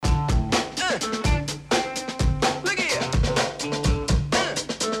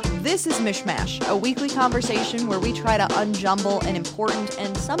This is MichMash, a weekly conversation where we try to unjumble an important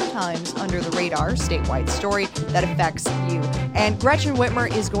and sometimes under-the-radar statewide story that affects you. And Gretchen Whitmer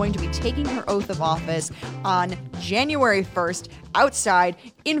is going to be taking her oath of office on January 1st outside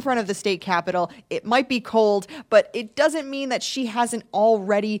in front of the state capitol. It might be cold, but it doesn't mean that she hasn't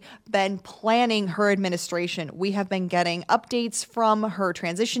already been planning her administration. We have been getting updates from her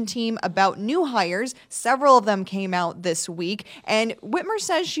transition team about new hires. Several of them came out this week, and Whitmer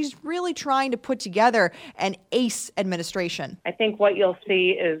says she's really trying to put together an ace administration. I think what you'll see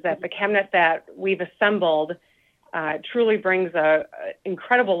is that the cabinet that we've assembled truly brings an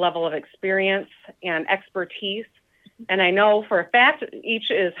incredible level of experience and expertise. And I know for a fact each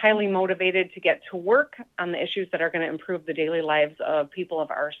is highly motivated to get to work on the issues that are going to improve the daily lives of people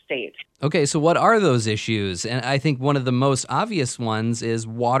of our state. Okay, so what are those issues? And I think one of the most obvious ones is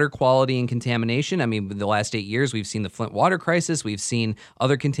water quality and contamination. I mean, the last 8 years, we've seen the Flint water crisis. We've seen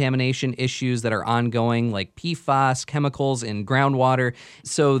other contamination issues that are ongoing, like PFAS, chemicals in groundwater.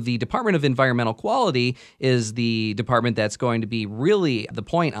 So the Department of Environmental Quality is the department that's going to be really the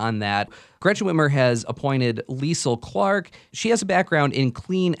point on that. Gretchen Whitmer has appointed Liesl Clark. She has a background in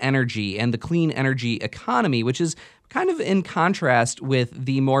clean energy and the clean energy economy, which is kind of in contrast with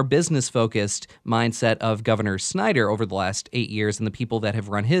the more business-focused mindset of Governor Snyder over the last 8 years and the people that have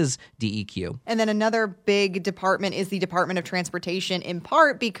run his DEQ. And then another big department is the Department of Transportation, in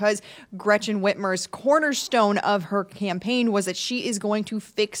part because Gretchen Whitmer's cornerstone of her campaign was that she is going to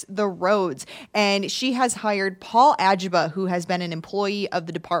fix the roads. And she has hired Paul Ajiba, who has been an employee of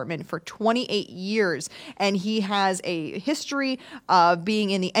the department for 28 years. And he has a history of being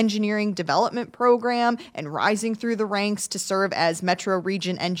in the engineering development program and rising through the ranks to serve as Metro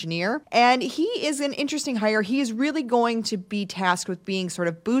Region Engineer. And he is an interesting hire. He is really going to be tasked with being sort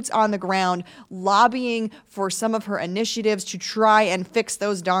of boots on the ground, lobbying for some of her initiatives to try and fix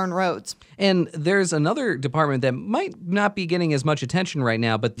those darn roads. And there's another department that might not be getting as much attention right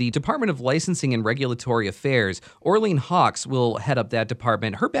now, but the Department of Licensing and Regulatory Affairs. Orleen Hawks will head up that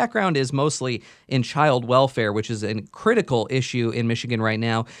department. Her background is mostly in child welfare, which is a critical issue in Michigan right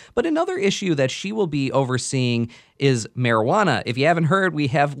now. But another issue that she will be overseeing is marijuana. If you haven't heard, we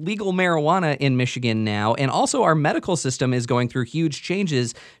have legal marijuana in Michigan now, and also our medical system is going through huge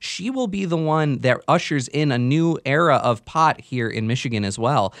changes. She will be the one that ushers in a new era of pot here in Michigan as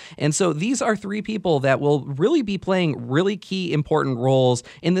well. And so these are three people that will really be playing really key, important roles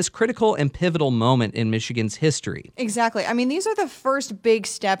in this critical and pivotal moment in Michigan's history. Exactly. I mean, these are the first big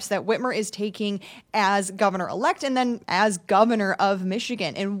steps that Whitmer is taking as governor-elect and then as governor of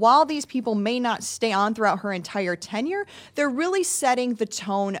Michigan. And while these people may not stay on throughout her entire tenure, they're really setting the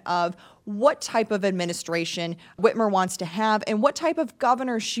tone of what type of administration Whitmer wants to have and what type of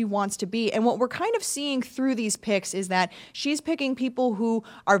governor she wants to be. And what we're kind of seeing through these picks is that she's picking people who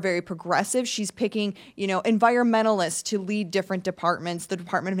are very progressive. She's picking, environmentalists to lead different departments, the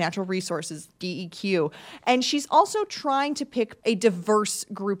Department of Natural Resources, DEQ. And she's also trying to pick a diverse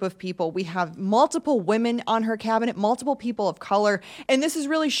group of people. We have multiple women on her cabinet, multiple people of color. And this is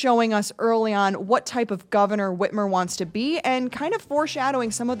really showing us early on what type of governor Whitmer wants to be and kind of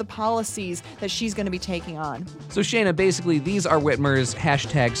foreshadowing some of the policies that she's going to be taking on. So Shayna, basically, these are Whitmer's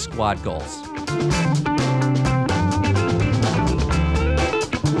 #squad goals.